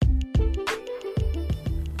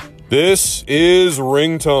This is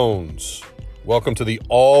Ringtones. Welcome to the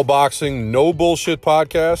All Boxing No Bullshit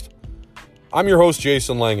podcast. I'm your host,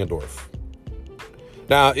 Jason Langendorf.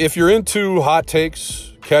 Now, if you're into hot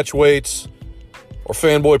takes, catch weights, or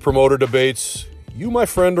fanboy promoter debates, you, my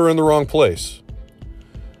friend, are in the wrong place.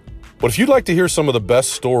 But if you'd like to hear some of the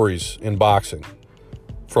best stories in boxing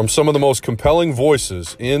from some of the most compelling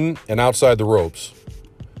voices in and outside the ropes,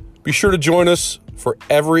 be sure to join us for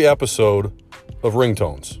every episode of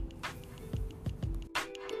Ringtones.